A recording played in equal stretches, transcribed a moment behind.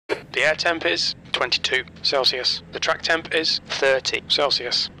The air temp is 22 Celsius. The track temp is 30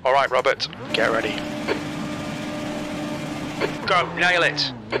 Celsius. Alright, Robert, get ready. Go, nail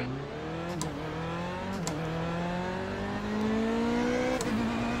it!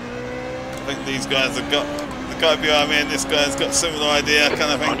 I think these guys have got, the guy behind me and this guy's got a similar idea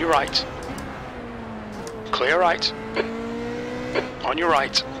kind of thing. On your right. Clear right. On your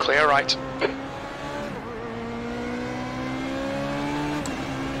right. Clear right.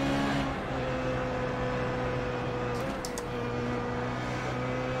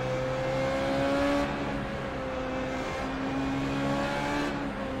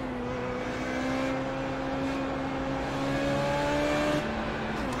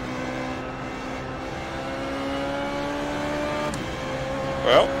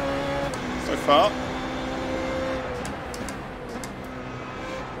 Well, so far.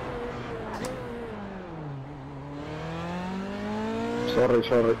 Sorry.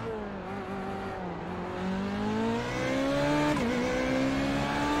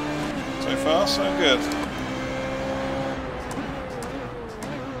 So far, so good.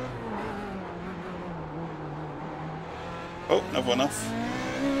 Oh, another one off.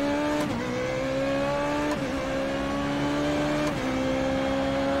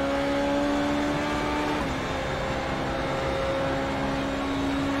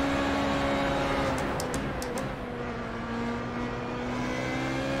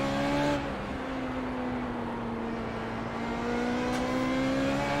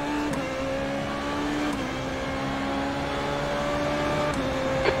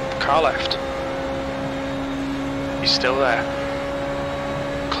 Car left. He's still there.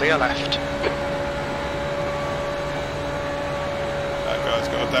 Clear left. That guy's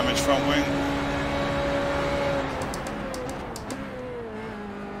got a damaged front wing.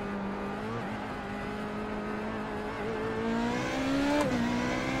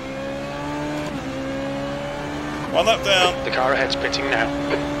 One up down. The car ahead's pitting now.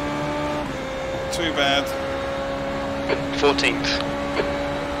 Too bad. 14th.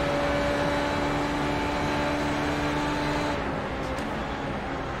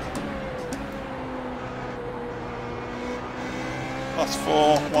 Plus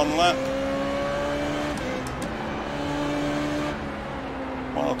 4, 1 lap.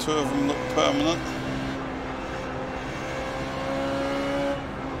 One or two of them look permanent.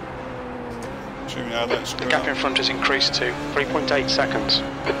 Assuming I don't screw The gap up. in front has increased to 3.8 seconds.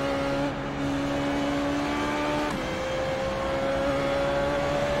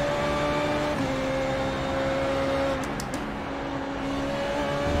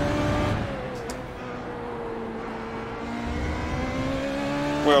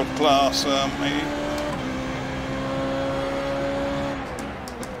 World class, maybe.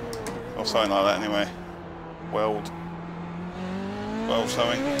 Or something like that anyway. World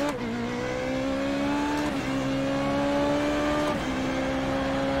something.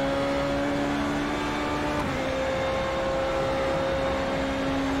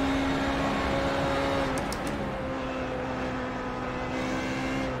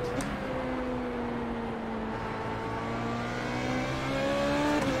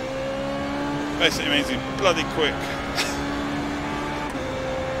 Basically means he's bloody quick.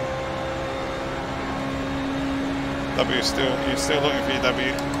 W still, you're still looking for your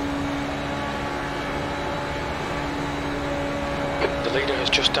W. The leader has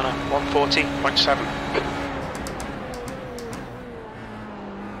just done a 140.7.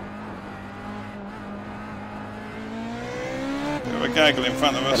 Bit of a gaggle in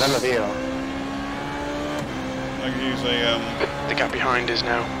front of us. I'll use a The gap behind is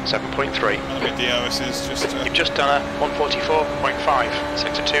now 7.3. a bit DRS is just You've just done a 144.5.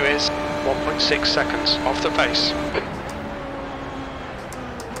 Sector 2 is 1.6 seconds off the pace.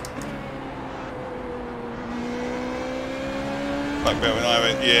 black belt in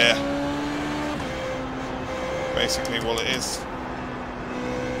Iron, yeah. Basically what it is.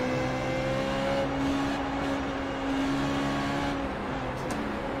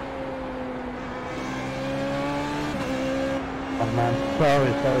 Oh man, sorry.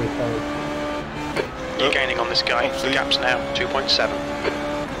 You're gaining on this guy. The gap's now 2.7.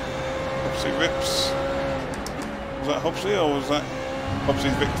 Hopsy rips. Was that Hopsy or was that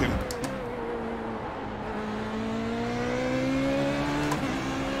Hopsy's victim?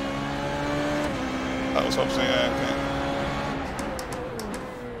 That was Hopsy, yeah, okay.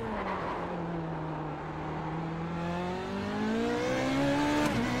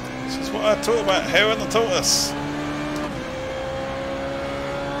 This is what I talk about, Hare and the Tortoise.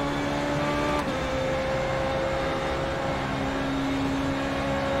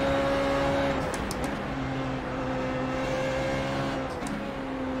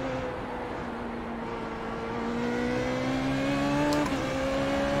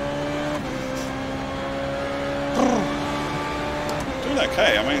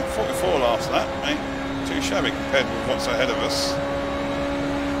 okay. I mean, 44 last lap, ain't too shabby compared with what's ahead of us.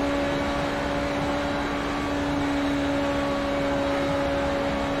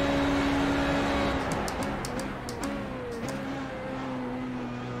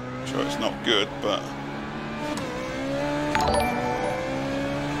 Sure, it's not good, but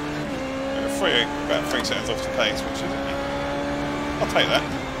we're about 3 seconds off the pace, which is, I'll take that.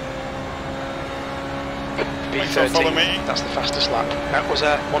 B13, follow me. that's the fastest lap. That was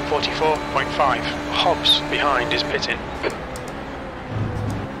a 144.5. Hobbs behind is pitting.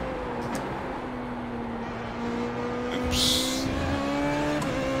 Oops.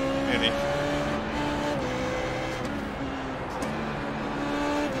 Nearly.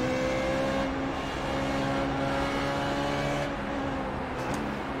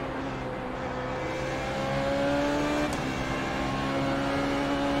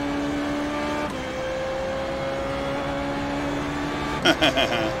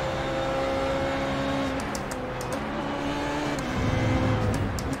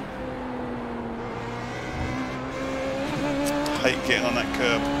 Hate getting on that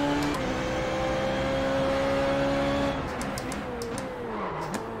curb.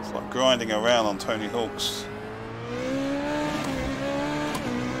 It's like grinding around on Tony Hawk's.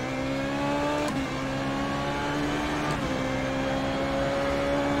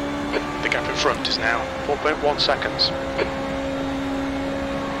 The gap in front is now 4.1 seconds.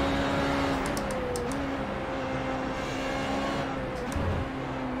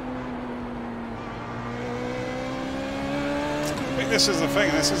 This is the thing.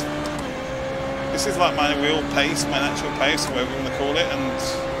 This is like my real pace, my natural pace, whatever you want to call it, and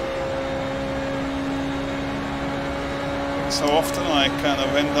so often I kind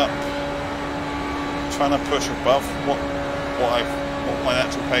of end up trying to push above what my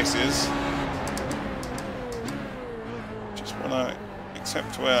natural pace is. Just want to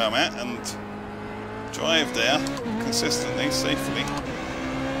accept where I'm at and drive there consistently, safely.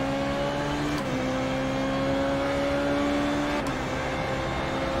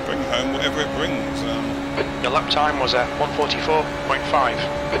 Bring home whatever it brings. Your lap time was at 144.5.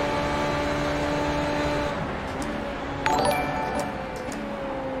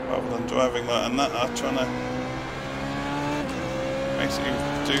 Rather than driving like a nutter, trying to basically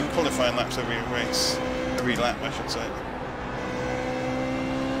do qualifying laps every race, every lap I should say.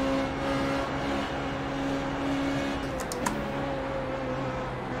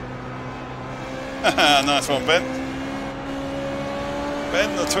 Nice one, Ben.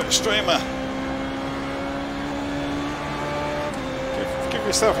 Ben, the Twitch streamer. Give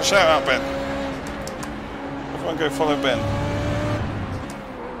yourself a shout out, Ben. Everyone go follow Ben.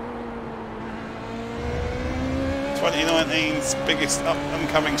 2019's biggest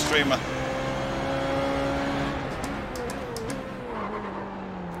upcoming streamer.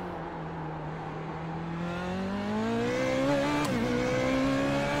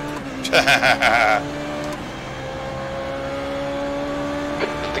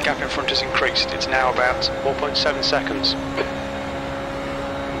 The gap in front has increased. It's now about 4.7 seconds.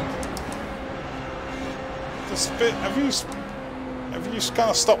 The Spear, have you kind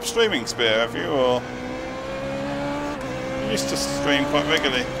of stopped streaming, Spear? Have you, or you used to stream quite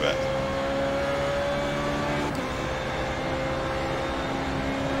regularly? But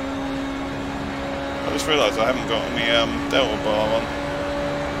I just realised I haven't got any Delta bar on.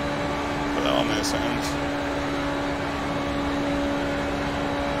 Put that on there a second.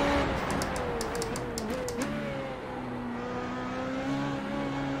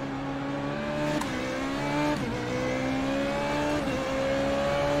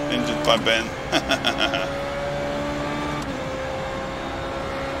 Injured by Ben.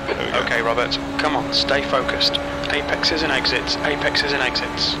 Okay, Robert, come on, stay focused. Apexes and exits, apexes and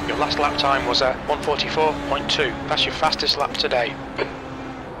exits. Your last lap time was at 144.2. That's your fastest lap today.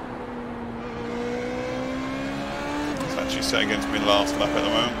 It's actually set against me last lap at the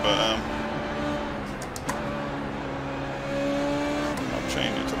moment, but I'll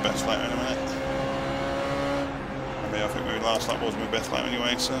change it to best lap in a minute. I think maybe last lap was my best lap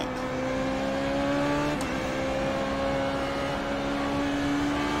anyway, so.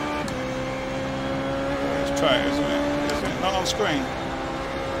 Let's try it, isn't it? Is it not on screen?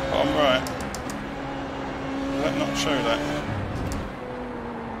 Bottom right. Does that not show that?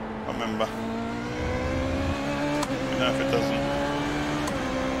 I remember. You know if it doesn't.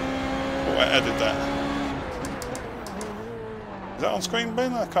 Oh, I added that. Is that on screen,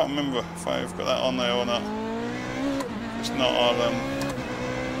 Ben? I can't remember if I've got that on there or not. It's not on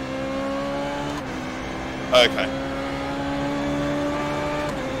okay.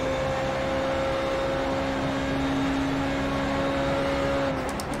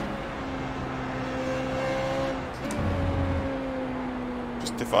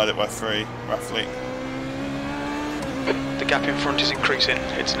 divide it by 3, roughly. The gap in front is increasing.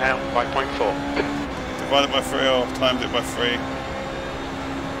 It's now 5.4. Divide it by 3 or times it by 3.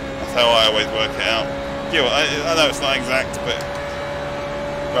 That's how I always work it out. Yeah, well, I know it's not exact, but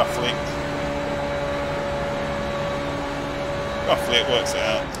roughly. Roughly it works it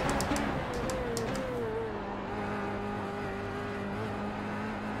out.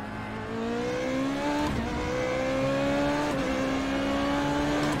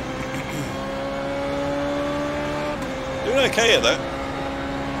 Doing okay here though.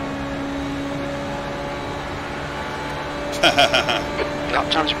 Lap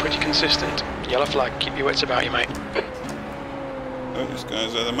times are pretty consistent. Yellow flag, keep your wits about you, mate. Oh, this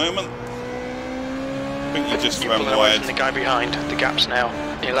guy's at the moment. I think you just You're ran pulling away wide. from the guy behind. The gap's now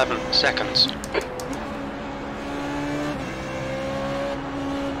 11 seconds.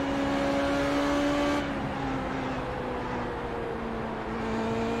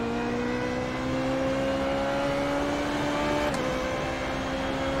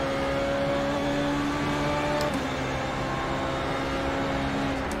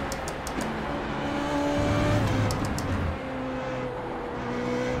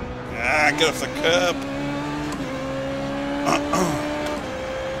 Ah, get off the curb.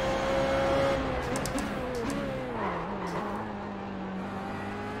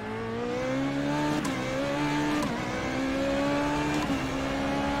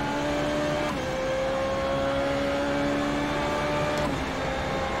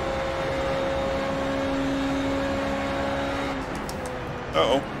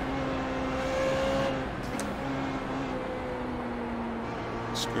 Uh-oh.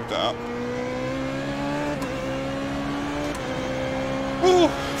 Screwed that up. Woo!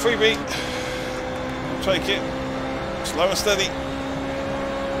 Freebie. I'll take it. Slow and steady.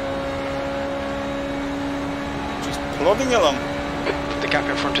 Just plodding along. The gap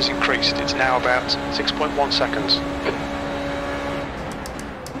in front has increased. It's now about 6.1 seconds.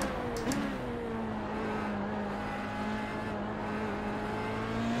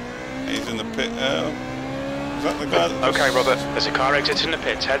 He's in the pit. Is that the guy that Okay, Robert, there's a car exiting the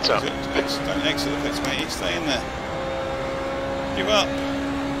pits. Heads up. Don't exit the pits, mate. Stay in there. Give up.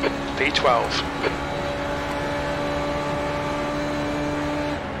 P12.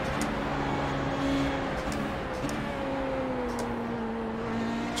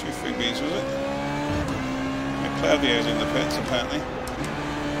 Two freebies, was it? Yeah, Claudio's in the pits, apparently.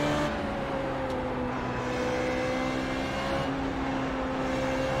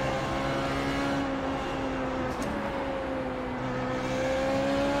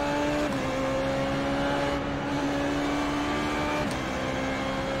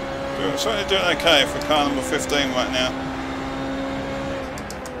 We're certainly doing okay for car number 15 right now.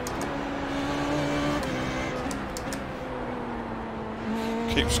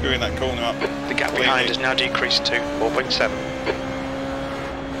 Keep screwing that corner up. The gap behind has now decreased to 4.7.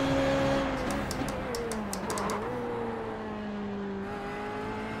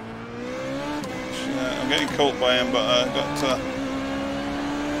 I'm getting caught by him, but I've got to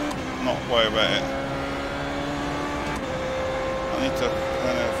not worry about it. I need to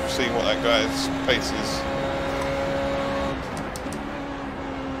kind of see what that guy's pace is.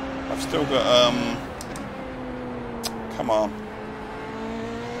 I've still got, come on.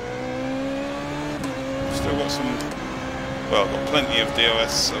 I've still got some, well, I've got plenty of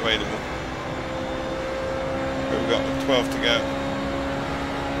DOS available. We've got 12 to go.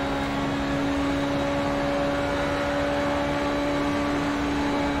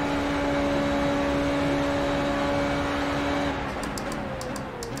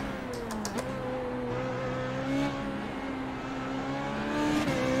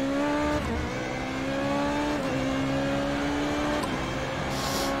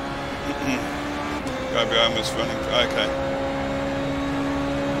 Guy behind was running. Okay.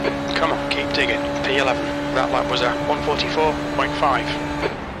 Come on, keep digging. P11. That lap was at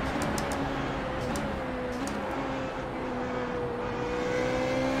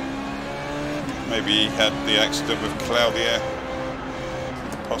 144.5. Maybe he had the accident with Claudia.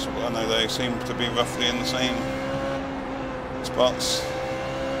 Possible. I know they seem to be roughly in the same spots.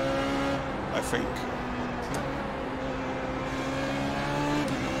 I think.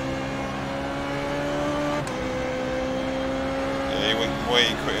 He went way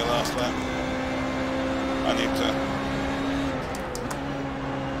quicker last lap. I need to.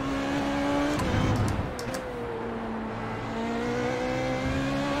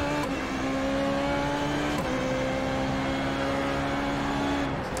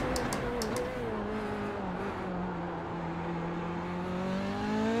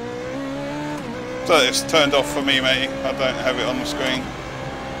 So it's turned off for me, mate. I don't have it on the screen.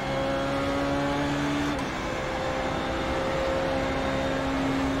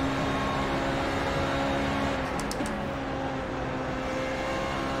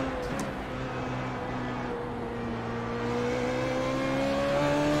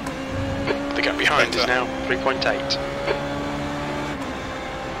 The gap behind is now 3.8.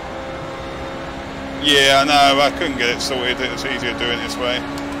 Yeah, I know, I couldn't get it sorted, it was easier doing it this way.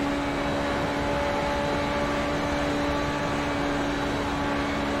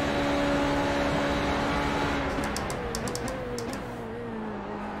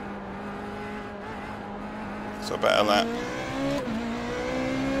 So a better lap.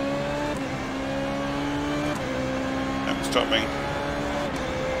 Don't stop me.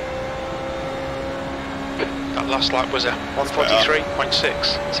 That last lap was a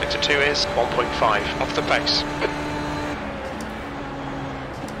 143.6. Sector 2 is 1.5 off the pace.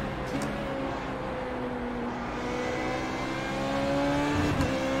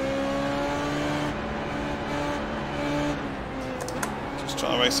 Just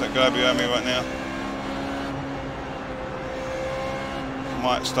trying to race that guy behind me right now.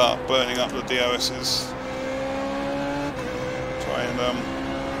 Might start burning up the DRSs. Try and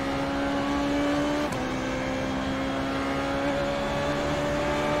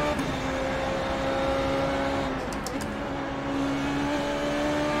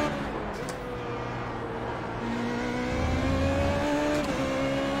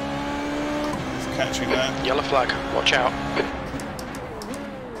catching that. Yellow flag, watch out.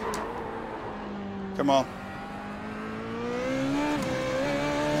 Come on.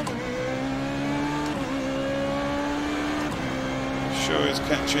 Sure is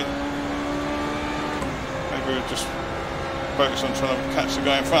catching. Maybe we'll just focus on trying to catch the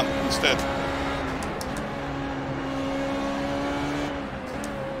guy in front instead.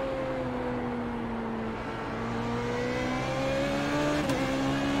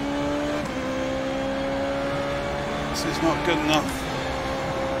 This is not good enough.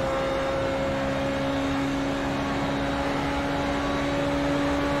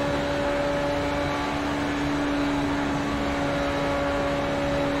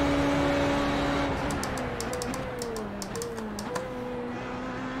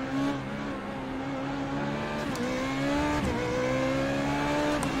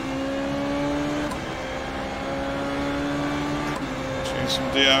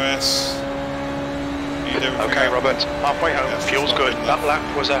 Some DRS. Okay, Robert, halfway home, Yeah, fuel's good. enough. That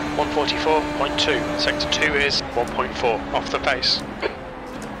lap was a 144.2. Sector 2 is 1.4 off the pace.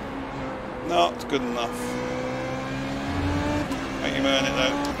 Not good enough. Make him earn it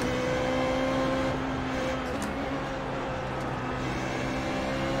though.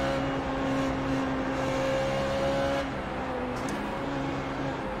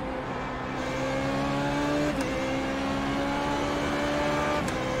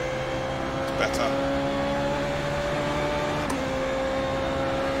 Better.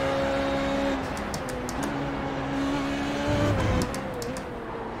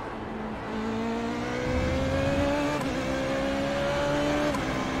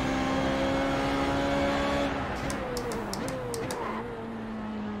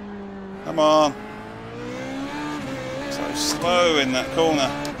 Come on. So slow in that corner.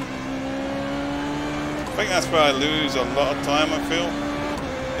 I think that's where I lose a lot of time, I feel.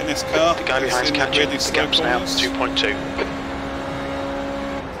 In this car, The guy behind's catching. The gap's now 2.2.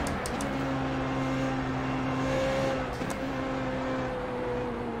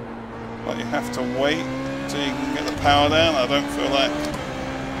 But you have to wait till you can get the power down. I don't feel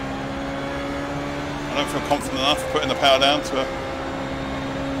confident enough putting the power down to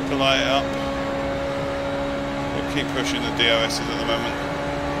light it up. We'll keep pushing the DRSs at the moment.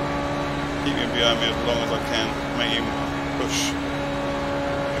 Keep him behind me as long as I can. Make him push.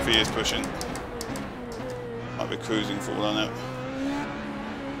 If he is pushing, might be cruising for all I know.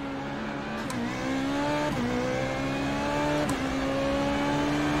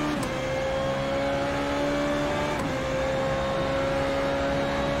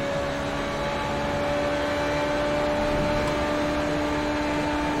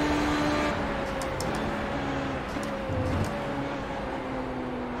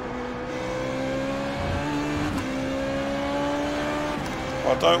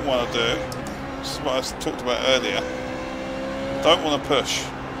 What I don't want to do, this is what I talked about earlier, don't want to push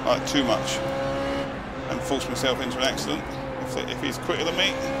like too much and force myself into an accident if he's quicker than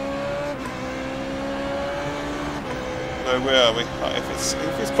me. So where are we? Like if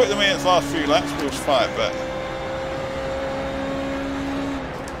he's quicker than me in its last few laps, we'll fight, but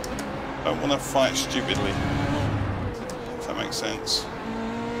I don't want to fight stupidly, if that makes sense.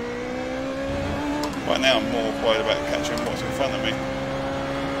 Right now I'm more worried about catching what's in front of me.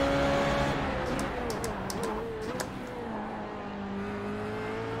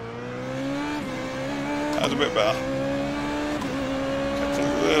 That was a bit better. Kept a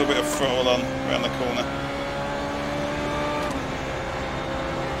little bit of throttle on around the corner.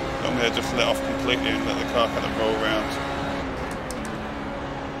 Don't Normally I just let off completely and let the car kind of roll around.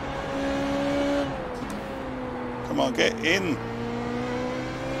 Come on, get in!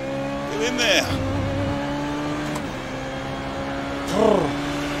 Get in there!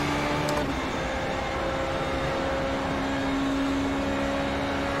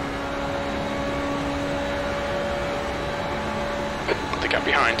 The gap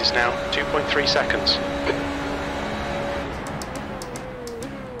behind is now 2.3 seconds.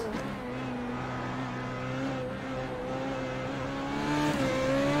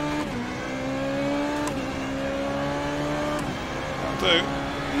 Do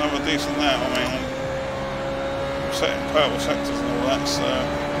another decent lap. I mean, I'm setting purple sectors and all that, so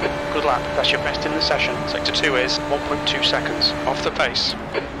Good lap, that's your best in the session. Sector 2 is 1.2 seconds off the pace.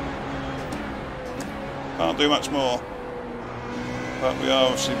 can't do much more. But we are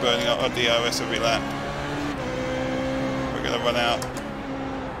obviously burning up our DRS every lap. We're going to run out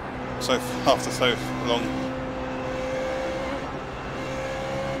after so long.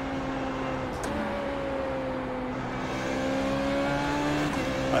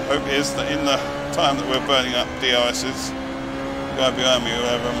 My hope is that in the time that we're burning up DRSs, the guy behind me will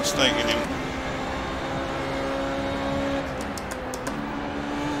have a mistake in him.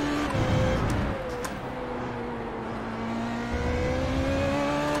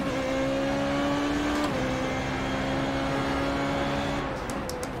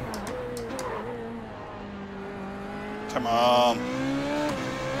 Come on.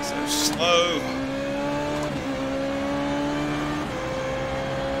 So slow.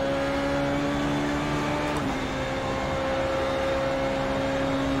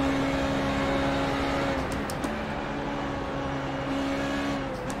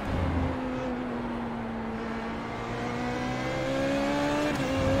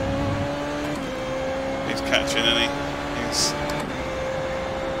 He's catching, isn't he? I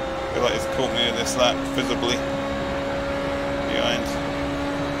feel like he's caught me in this lap visibly. Behind.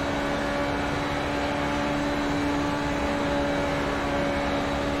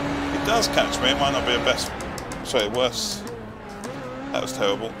 It does catch me, it might not be the best, sorry, worse. That was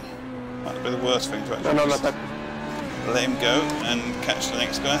terrible. Might not be the worst thing to actually just let him go and catch the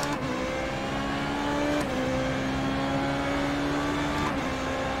next guy.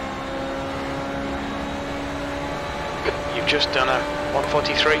 You've just done a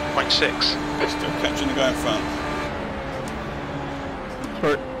 143.6. Still catching the guy in front.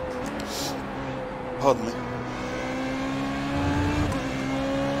 Sorry. Pardon me.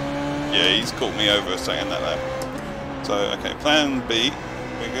 Yeah, he's caught me over a second that lap. So, okay, plan B.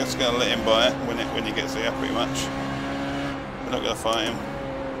 We're just going to let him by when he gets there, pretty much. We're not going to fight him.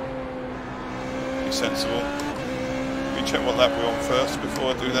 Be sensible. Let me check what lap we're on first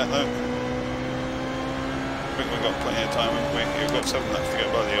before I do that, though. I think we've got plenty of time, haven't we? We've got 7 laps to go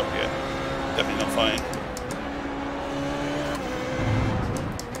by the op, yeah. Definitely not fighting.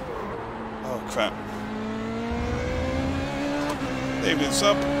 Crap. Evening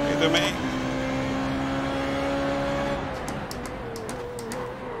sub, how you doing, mate?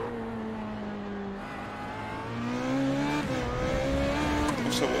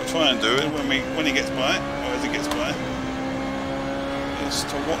 So what we're trying to do when he gets by, or as he gets by, is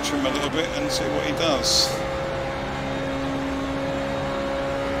to watch him a little bit and see what he does.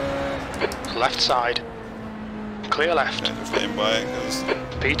 Left side. Clear left. Okay, just let him by it, because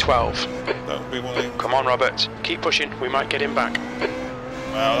P12. that would be one of the... Come on, Robert. Keep pushing. We might get him back.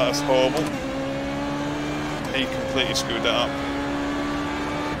 Wow, that was horrible. He completely screwed that up.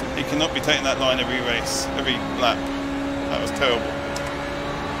 He cannot be taking that line every race, every lap. That was terrible.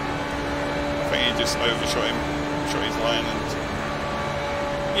 I think he just overshot him, shot his line, and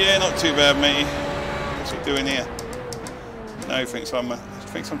yeah, not too bad, matey. What's he doing here? No, he thinks I'm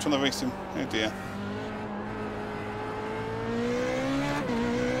trying to race him. Oh dear.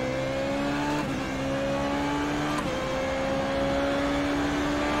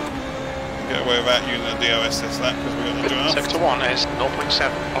 Get away without using the DRS this lap because we've got to do enough. Sector 1 is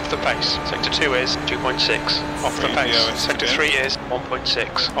 0.7 off the pace. Sector 2 is 2.6 off the pace. DRS Sector again. 3 is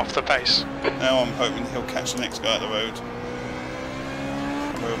 1.6 off the pace. Now I'm hoping he'll catch the next guy at the road.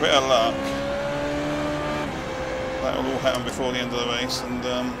 And with a bit of luck, that will all happen before the end of the race and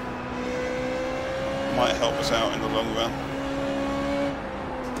might help us out in the long run.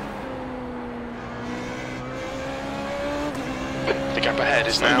 The gap ahead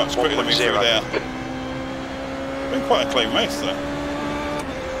is So now much quicker than we through 1.0. there. It's been quite a clean race though.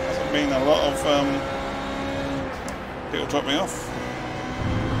 Hasn't been a lot of people drop me off.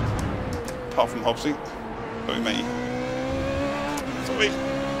 Apart from Hobbsy. Sorry mate. Sorry.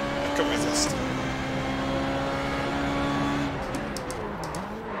 I can't resist.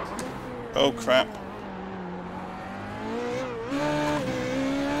 Oh crap.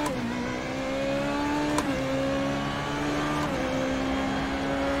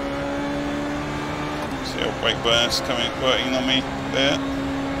 See old brake burst working on me there.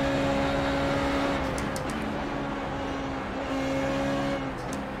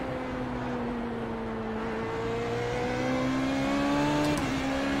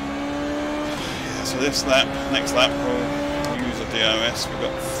 Yeah, so this lap, next lap, we'll use a DRS. We've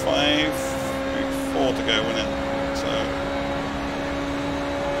got 4 to go, wouldn't it? So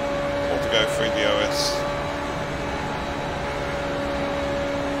 4 to go, 3 DRS.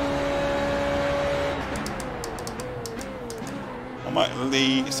 I might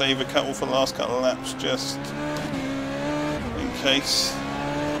save a couple for the last couple of laps just in case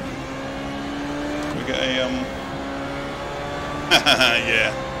we get a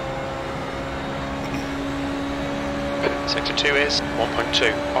yeah. Sector 2 is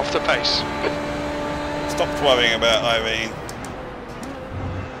 1.2 off the pace. Stop worrying about Irene.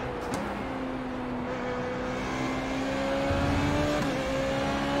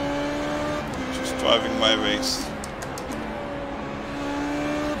 Just driving my race.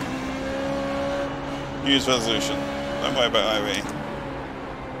 Use resolution. Don't worry about Irene.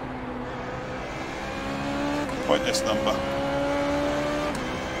 Point this number.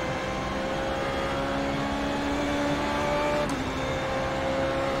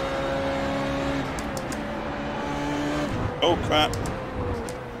 Oh crap.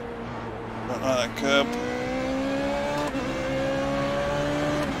 Don't like that curb.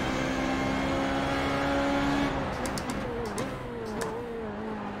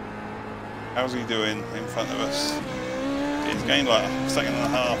 How's he doing in front of us? He's gained like a second and a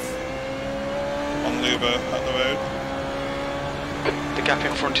half on Lubo up the road. The gap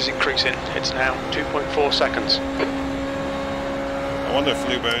in front is increasing. It's now 2.4 seconds. I wonder if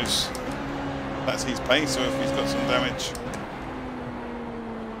that's his pace or if he's got some damage.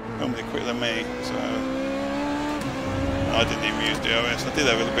 Normally quicker than me, so I didn't even use DRS. I did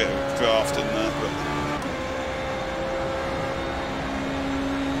have a bit of draft in there, but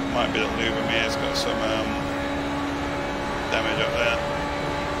might be that Lubomir's got some damage up there.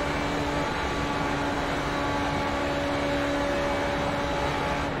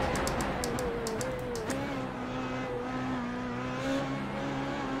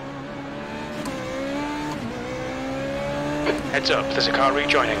 Heads up, there's a car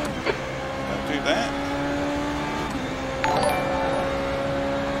rejoining. Don't do that.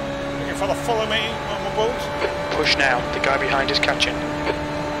 Looking for the follow me on my boat. Push now, the guy behind is catching.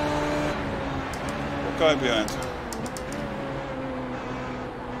 What guy behind?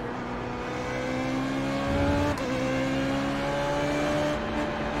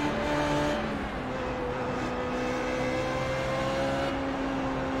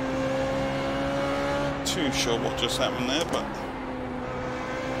 Too sure what just happened there, but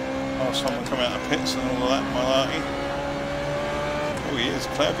someone come out of pits and all of that malarkey. Oh, he is.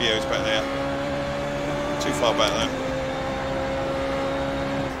 Claudio's back there. Too far back though.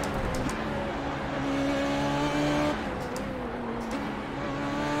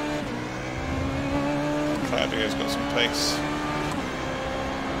 Claudio's got some pace.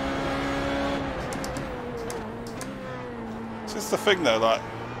 This is the thing though, like,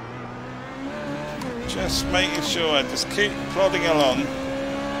 just making sure I just keep plodding along,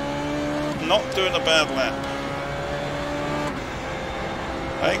 not doing a bad lap.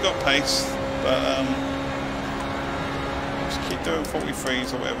 I ain't got pace, but just keep doing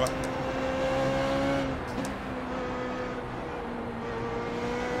 43s or whatever.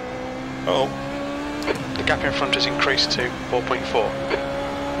 Oh. The gap in front has increased to 4.4.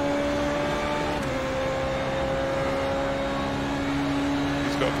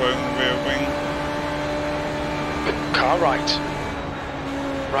 He's got a broken rear wing. Car right.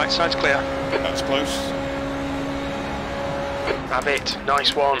 Right side's clear. That's close. Have it.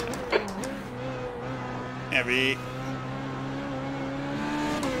 Nice one. Heavy.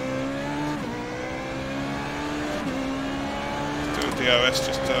 Do a DRS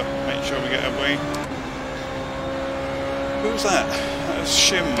just to make sure we get away. Who's that? That was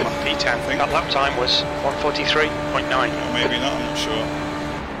Shim. P10. That lap time was 1:43.9. Or maybe not, I'm not sure.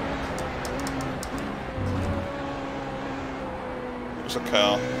 A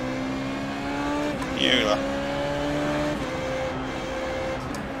car. Eula.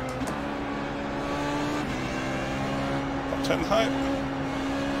 Top 10 height.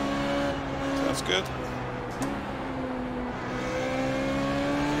 Sounds good.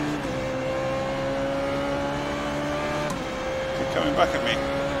 Keep coming back at me.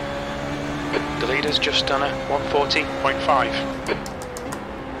 The leader's just done a 140.5.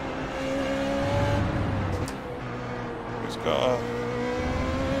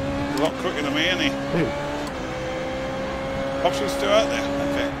 a lot quicker than me, isn't he? Option's still out there.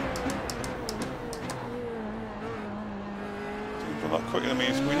 Okay. He's a lot quicker than me.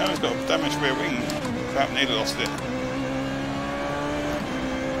 We know he's got a damaged rear wing. Crap, nearly lost it.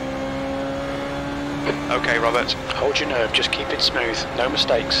 Okay, Robert. Hold your nerve. Just keep it smooth. No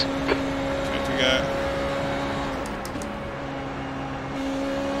mistakes. Good to go.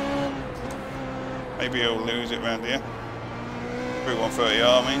 Maybe he'll lose it round here. Through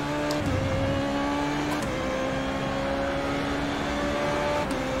 130R, I mean.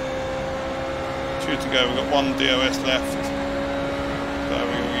 2 to go. We've got 1 DOS left. So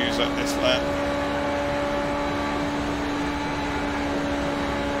we will use that this lap.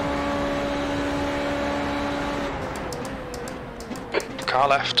 Car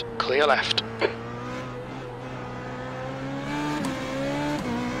left. Clear left.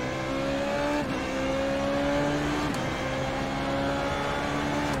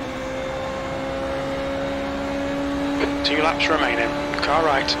 Two laps remaining. Car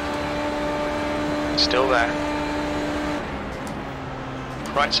right. Still there.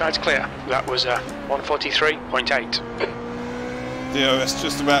 Right side's clear. That was 143.8. DOS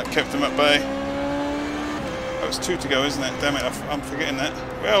just about kept him at bay. That was 2 to go, isn't it? Damn it, I'm forgetting that.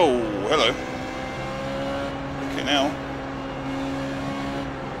 Well, hello. Okay, now.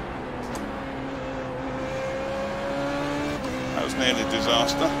 That was nearly a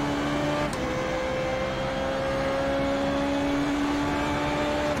disaster.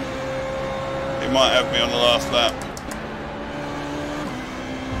 He might have me on the last lap.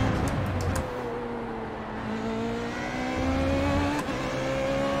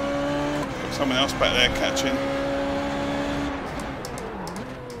 Got someone else back there catching.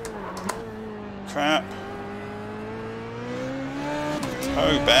 Crap. So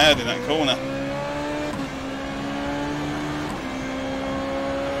bad in that corner.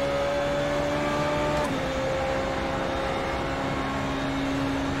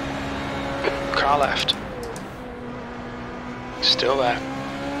 Car left. Still there.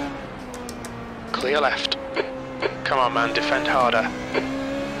 Clear left. Come on, man, defend harder.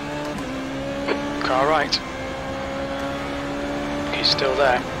 Car right. He's still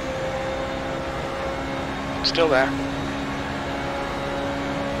there. Still there.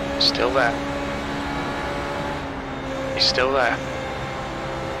 Still there. He's still there.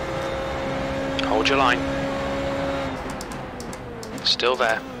 Hold your line. Still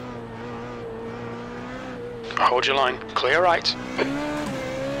there. Hold your line. Clear right.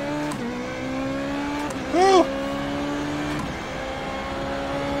 Woo!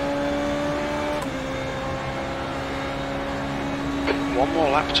 One more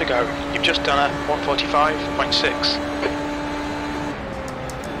lap to go. You've just done a 145.6.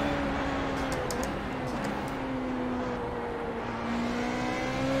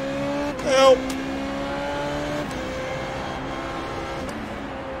 Help!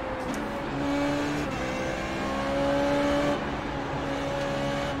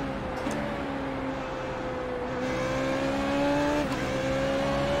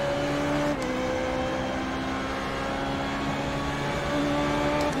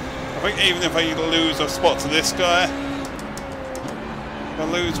 I think even if I lose a spot to this guy, if I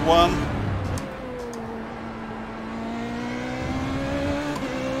lose one,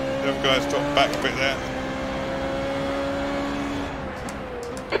 the other guy's dropped back a bit there.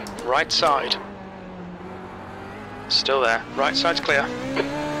 Right side. Still there. Right side's clear.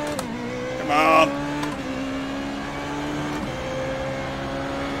 Come on!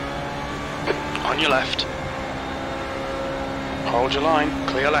 On your left. Hold your line.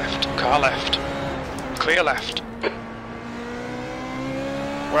 Clear left. Car left. Clear left.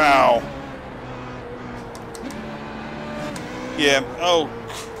 Wow. Yeah. Oh.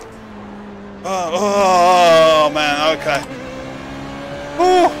 Oh man. Okay.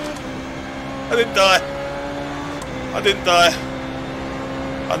 Oh. I didn't die. I didn't die.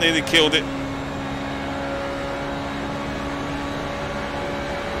 I nearly killed it.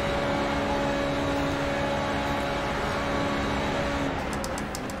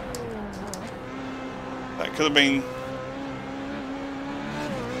 That could have been.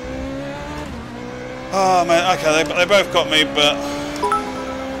 Oh man, okay, they both got me, but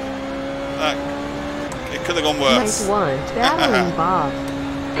it could have gone worse. Nice one, battling Bob.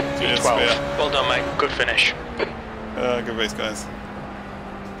 Cheers, 12. Spear. Well done, mate. Good finish. Good race, guys.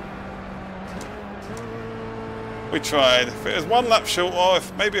 We tried. If it was one lap short, or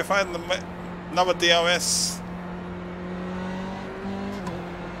maybe if I had another DRS.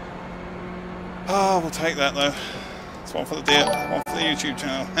 Oh, we'll take that though. It's one for the YouTube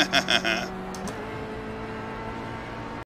channel.